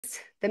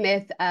The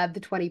myth of the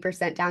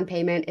 20% down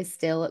payment is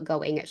still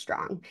going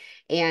strong.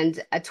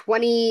 And a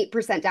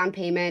 20% down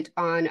payment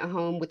on a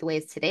home with the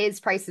ways today's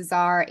prices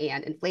are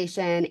and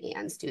inflation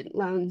and student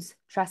loans,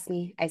 trust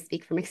me, I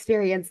speak from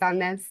experience on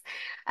this.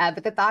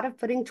 But the thought of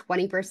putting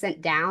 20%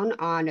 down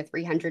on a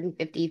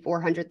 $350,000,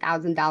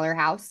 $400,000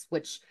 house,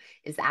 which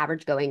is the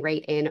average going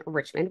rate in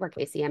Richmond, where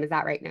KCM is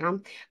at right now.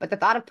 But the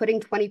thought of putting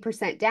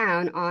 20%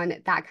 down on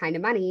that kind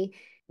of money,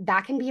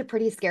 that can be a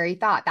pretty scary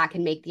thought. That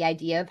can make the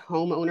idea of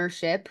home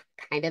ownership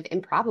kind of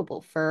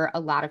improbable for a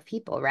lot of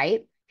people,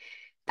 right?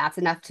 That's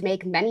enough to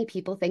make many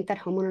people think that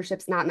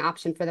homeownership's not an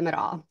option for them at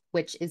all,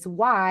 which is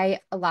why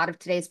a lot of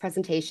today's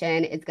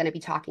presentation is going to be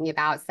talking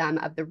about some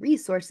of the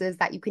resources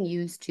that you can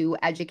use to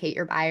educate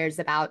your buyers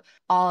about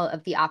all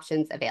of the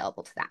options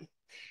available to them.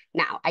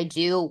 Now, I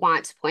do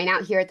want to point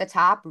out here at the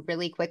top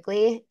really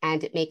quickly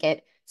and make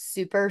it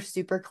super,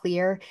 super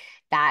clear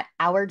that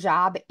our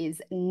job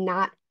is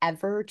not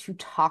ever to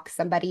talk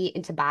somebody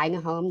into buying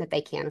a home that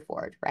they can't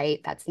afford, right?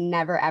 That's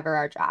never, ever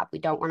our job. We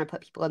don't want to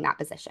put people in that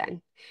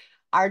position.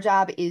 Our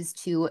job is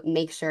to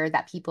make sure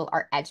that people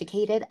are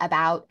educated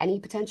about any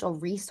potential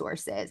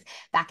resources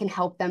that can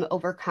help them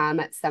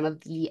overcome some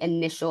of the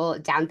initial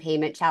down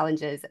payment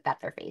challenges that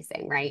they're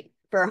facing, right?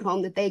 For a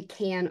home that they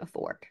can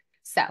afford.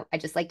 So I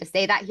just like to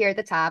say that here at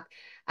the top.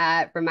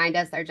 Remind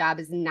us our job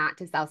is not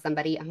to sell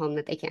somebody a home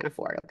that they can't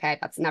afford, okay?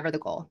 That's never the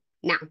goal.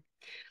 Now,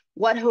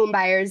 what home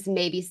buyers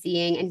may be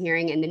seeing and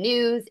hearing in the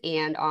news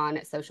and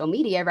on social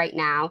media right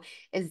now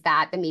is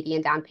that the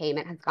median down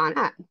payment has gone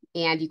up.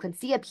 And you can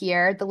see up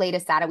here, the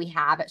latest data we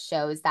have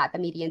shows that the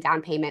median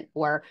down payment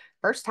for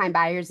first-time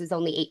buyers is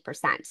only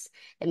 8%.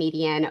 The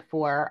median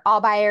for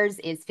all buyers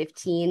is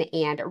 15%,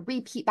 and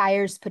repeat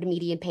buyers put a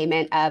median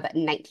payment of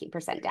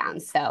 19% down.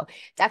 So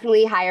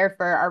definitely higher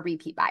for our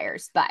repeat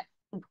buyers. But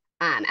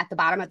at the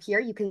bottom up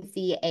here, you can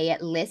see a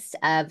list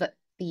of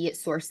the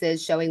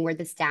sources showing where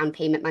this down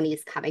payment money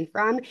is coming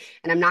from.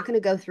 And I'm not going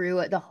to go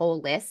through the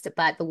whole list,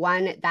 but the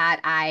one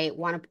that I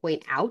want to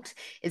point out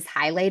is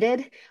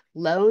highlighted: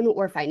 loan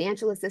or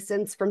financial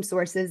assistance from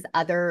sources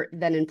other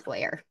than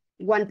employer.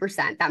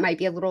 1%. That might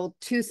be a little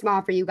too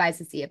small for you guys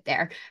to see up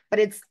there, but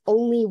it's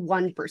only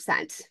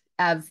 1%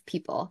 of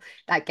people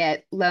that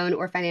get loan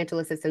or financial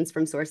assistance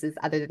from sources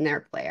other than their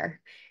employer.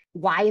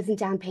 Why isn't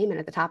down payment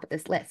at the top of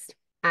this list?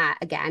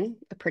 Again,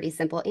 a pretty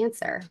simple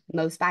answer.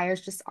 Most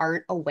buyers just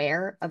aren't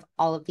aware of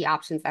all of the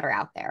options that are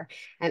out there.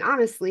 And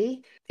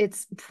honestly,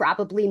 it's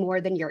probably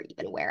more than you're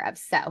even aware of.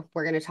 So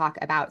we're going to talk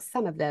about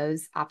some of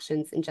those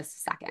options in just a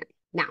second.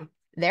 Now,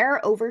 there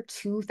are over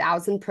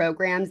 2,000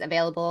 programs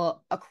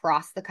available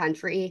across the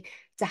country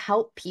to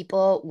help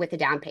people with a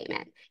down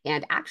payment.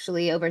 And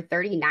actually, over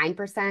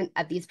 39%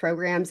 of these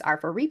programs are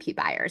for repeat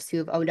buyers who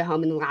have owned a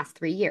home in the last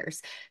 3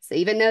 years. So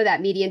even though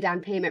that median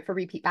down payment for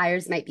repeat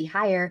buyers might be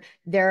higher,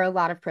 there are a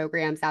lot of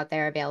programs out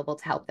there available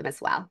to help them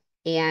as well.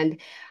 And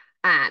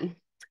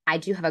I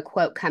do have a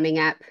quote coming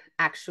up,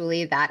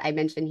 actually, that I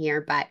mentioned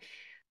here, but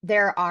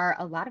there are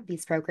a lot of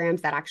these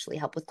programs that actually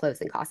help with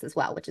closing costs as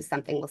well, which is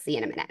something we'll see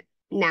in a minute.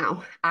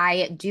 Now,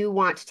 I do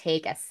want to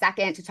take a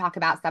second to talk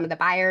about some of the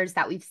buyers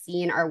that we've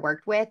seen or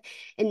worked with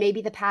in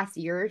maybe the past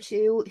year or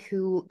two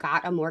who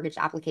got a mortgage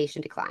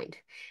application declined.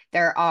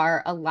 There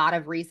are a lot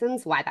of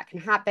reasons why that can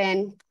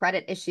happen: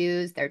 credit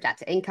issues, their debt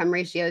to income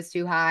ratio is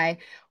too high,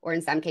 or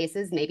in some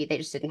cases, maybe they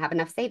just didn't have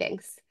enough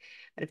savings.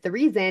 But if the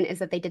reason is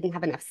that they didn't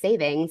have enough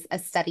savings, a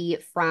study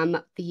from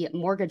the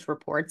mortgage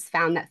reports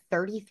found that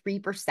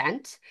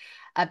 33%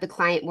 of the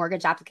client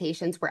mortgage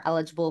applications were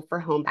eligible for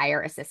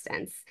homebuyer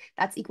assistance.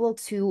 That's equal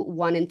to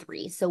 1 in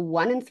 3. So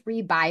 1 in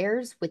 3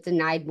 buyers with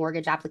denied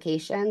mortgage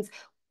applications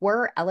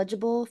were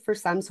eligible for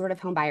some sort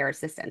of homebuyer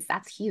assistance.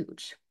 That's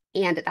huge.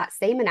 And that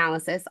same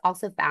analysis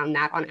also found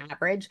that on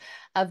average,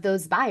 of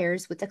those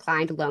buyers with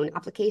declined loan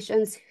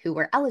applications who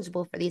were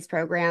eligible for these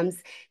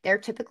programs, they're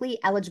typically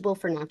eligible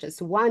for not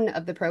just one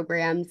of the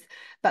programs,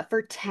 but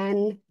for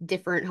 10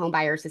 different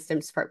homebuyer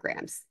assistance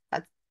programs.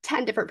 That's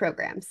 10 different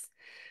programs.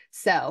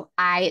 So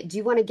I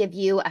do want to give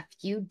you a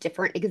few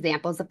different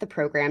examples of the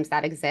programs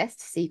that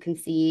exist so you can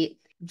see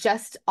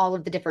just all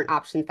of the different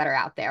options that are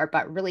out there.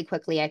 But really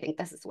quickly, I think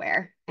this is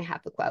where I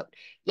have the quote.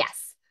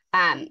 Yes.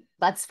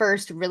 Let's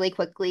first really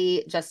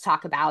quickly just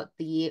talk about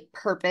the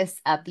purpose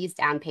of these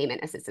down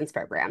payment assistance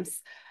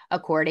programs.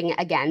 According,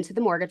 again, to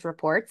the mortgage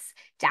reports,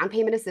 down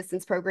payment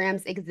assistance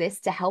programs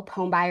exist to help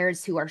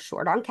homebuyers who are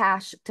short on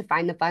cash to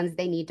find the funds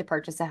they need to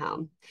purchase a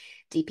home.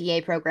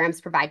 DPA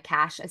programs provide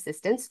cash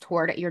assistance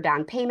toward your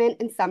down payment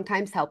and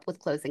sometimes help with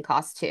closing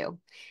costs too.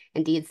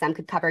 Indeed, some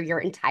could cover your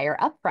entire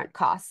upfront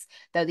costs,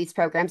 though these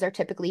programs are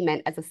typically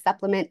meant as a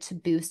supplement to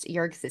boost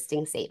your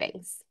existing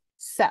savings.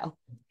 So,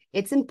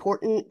 it's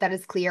important that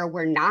it's clear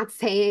we're not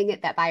saying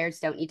that buyers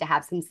don't need to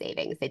have some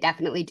savings. They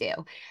definitely do.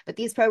 But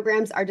these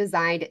programs are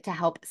designed to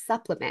help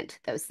supplement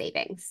those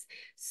savings.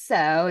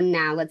 So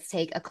now let's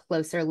take a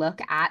closer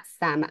look at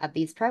some of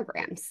these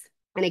programs.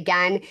 And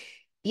again,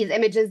 these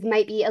images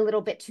might be a little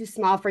bit too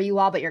small for you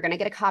all, but you're going to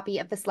get a copy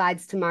of the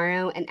slides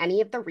tomorrow, and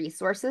any of the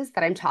resources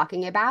that I'm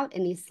talking about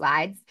in these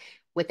slides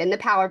within the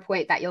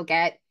PowerPoint that you'll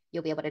get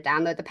You'll be able to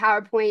download the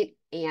PowerPoint,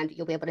 and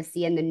you'll be able to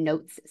see in the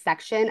notes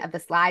section of the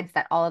slides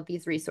that all of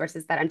these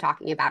resources that I'm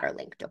talking about are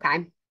linked,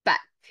 okay? But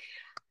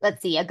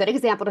let's see, a good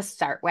example to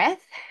start with,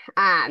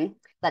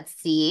 let's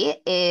see,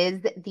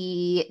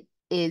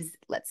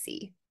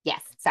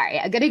 yes, sorry.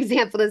 A good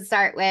example to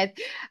start with,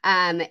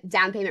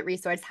 Down Payment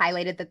Resource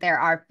highlighted that there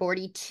are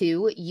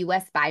 42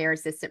 U.S. buyer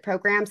assistance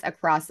programs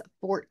across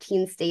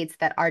 14 states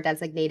that are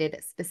designated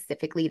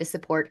specifically to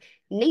support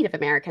Native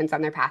Americans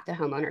on their path to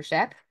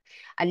homeownership.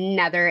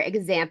 Another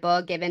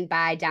example given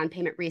by Down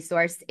Payment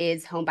Resource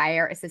is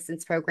Homebuyer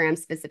Assistance Program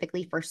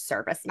specifically for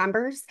service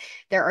members.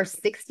 There are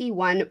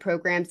 61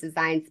 programs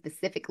designed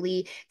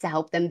specifically to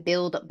help them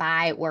build,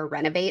 buy, or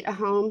renovate a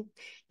home.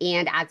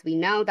 And as we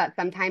know that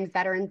sometimes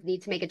veterans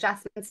need to make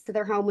adjustments to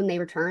their home when they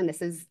return,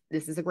 this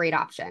is a great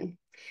option.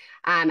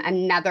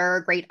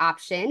 Another great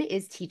option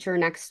is Teacher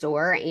Next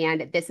Door,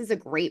 and this is a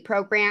great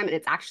program, and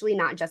it's actually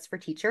not just for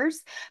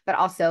teachers, but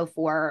also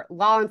for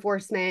law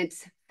enforcement,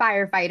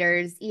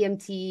 firefighters,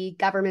 EMT,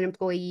 government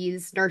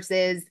employees,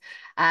 nurses,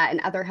 and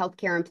other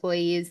healthcare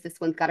employees. This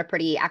one's got a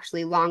pretty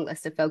actually long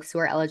list of folks who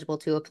are eligible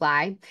to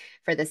apply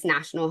for this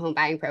national home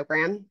buying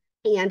program.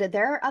 And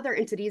there are other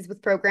entities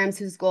with programs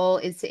whose goal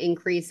is to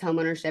increase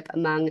homeownership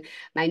among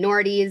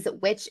minorities,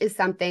 which is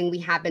something we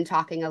have been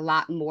talking a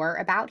lot more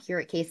about here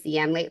at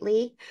KCM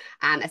lately,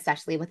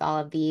 especially with all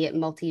of the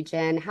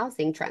multi-gen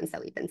housing trends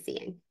that we've been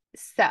seeing.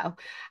 So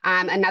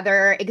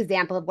another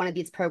example of one of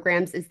these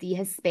programs is the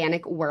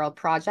Hispanic World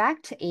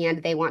Project,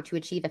 and they want to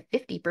achieve a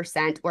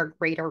 50% or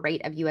greater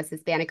rate of U.S.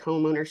 Hispanic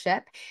home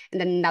ownership. And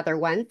then another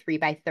one,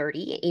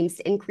 3x30, aims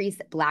to increase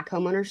Black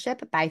home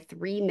ownership by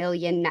 3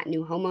 million net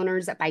new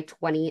homeowners by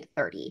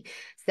 2030.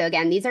 So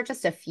again, these are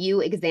just a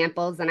few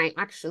examples, and I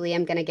actually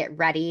am going to get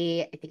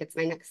ready, I think it's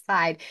my next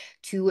slide,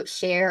 to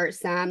share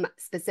some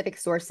specific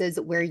sources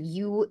where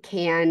you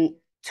can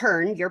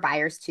turn your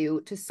buyers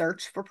to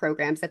search for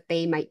programs that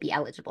they might be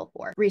eligible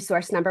for.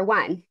 Resource number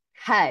one,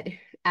 HUD.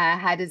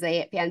 HUD is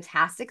a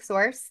fantastic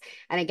source.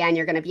 And again,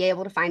 you're going to be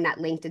able to find that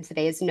linked in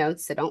today's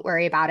notes, so don't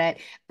worry about it.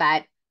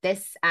 But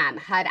this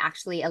HUD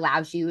actually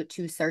allows you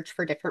to search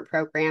for different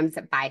programs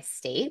by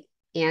state.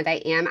 And I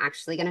am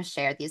actually going to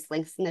share these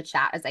links in the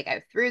chat as I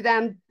go through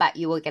them, but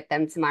you will get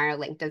them tomorrow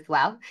linked as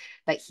well.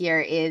 But here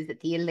is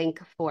the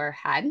link for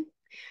HUD.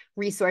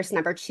 Resource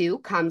number two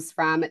comes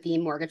from the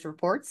mortgage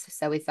reports.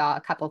 So we saw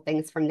a couple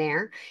things from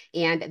there.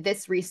 And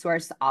this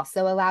resource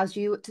also allows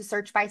you to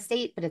search by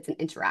state, but it's an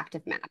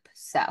interactive map.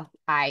 So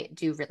I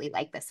do really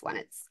like this one.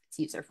 It's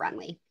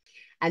user-friendly.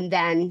 And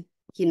then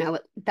you know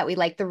that we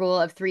like the rule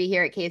of three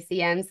here at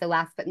KCM. So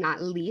last but not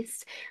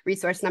least,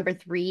 resource number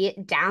three,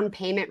 Down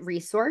Payment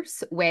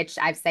Resource, which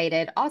I've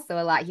cited also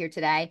a lot here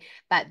today.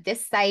 But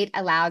this site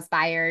allows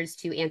buyers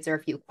to answer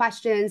a few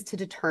questions to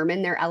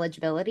determine their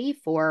eligibility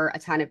for a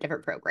ton of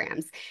different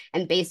programs.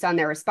 And based on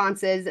their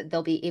responses,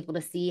 they'll be able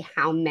to see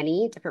how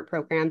many different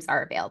programs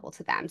are available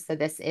to them. So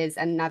this is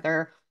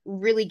another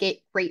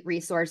really great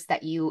resource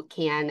that you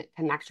can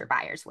connect your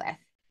buyers with.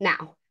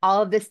 Now,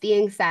 all of this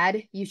being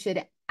said, you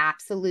should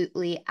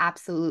absolutely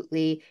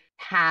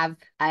have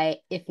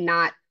if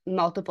not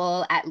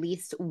multiple, at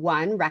least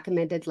one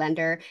recommended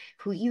lender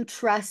who you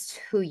trust,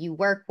 who you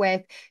work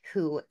with,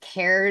 who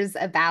cares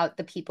about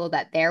the people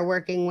that they're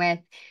working with,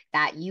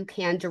 that you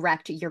can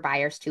direct your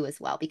buyers to as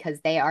well, because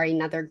they are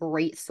another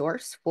great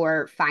source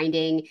for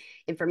finding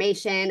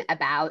information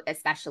about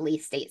especially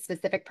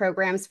state-specific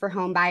programs for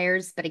home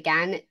buyers. But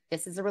again,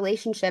 this is a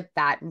relationship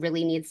that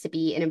really needs to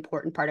be an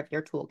important part of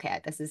your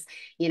toolkit. This is,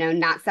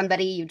 not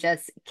somebody you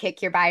just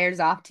kick your buyers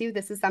off to.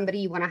 This is somebody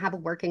you want to have a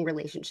working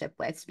relationship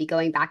with, to be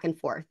going back and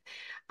forth,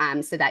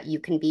 so that you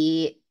can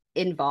be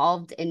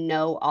involved and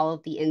know all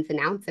of the ins and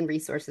outs and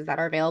resources that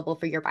are available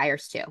for your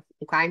buyers too,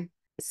 okay?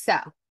 So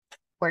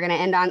we're going to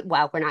end on,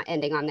 well, we're not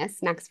ending on this.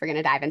 Next, we're going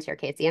to dive into your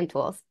KCM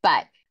tools.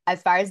 But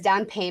as far as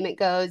down payment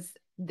goes,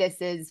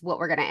 this is what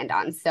we're going to end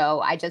on.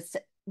 So I just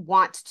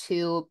want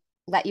to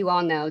let you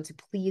all know to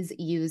please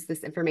use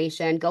this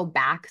information. Go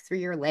back through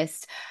your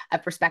list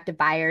of prospective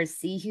buyers,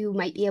 see who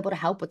might be able to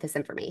help with this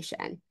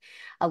information.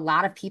 A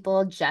lot of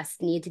people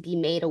just need to be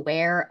made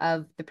aware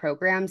of the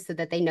program so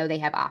that they know they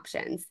have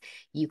options.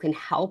 You can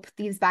help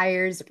these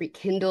buyers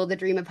rekindle the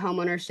dream of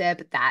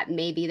homeownership that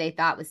maybe they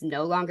thought was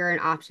no longer an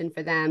option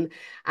for them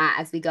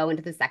as we go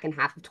into the second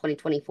half of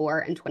 2024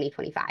 and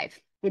 2025.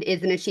 It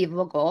is an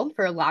achievable goal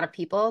for a lot of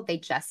people. They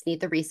just need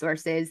the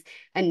resources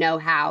and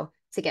know-how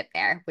to get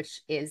there,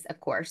 which is, of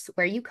course,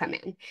 where you come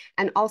in.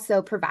 And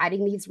also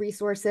providing these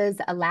resources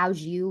allows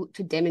you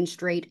to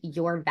demonstrate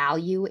your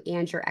value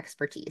and your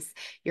expertise.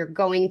 You're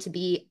going to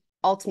be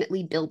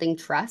ultimately building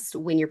trust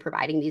when you're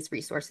providing these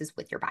resources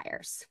with your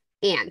buyers.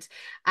 And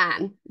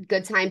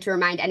good time to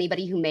remind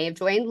anybody who may have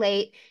joined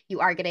late, you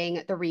are getting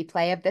the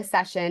replay of this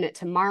session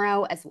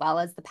tomorrow, as well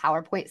as the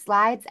PowerPoint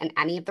slides, and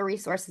any of the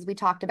resources we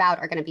talked about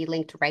are going to be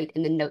linked right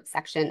in the notes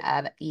section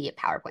of the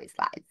PowerPoint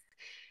slides.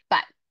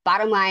 But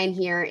bottom line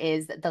here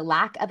is the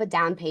lack of a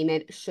down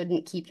payment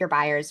shouldn't keep your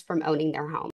buyers from owning their home.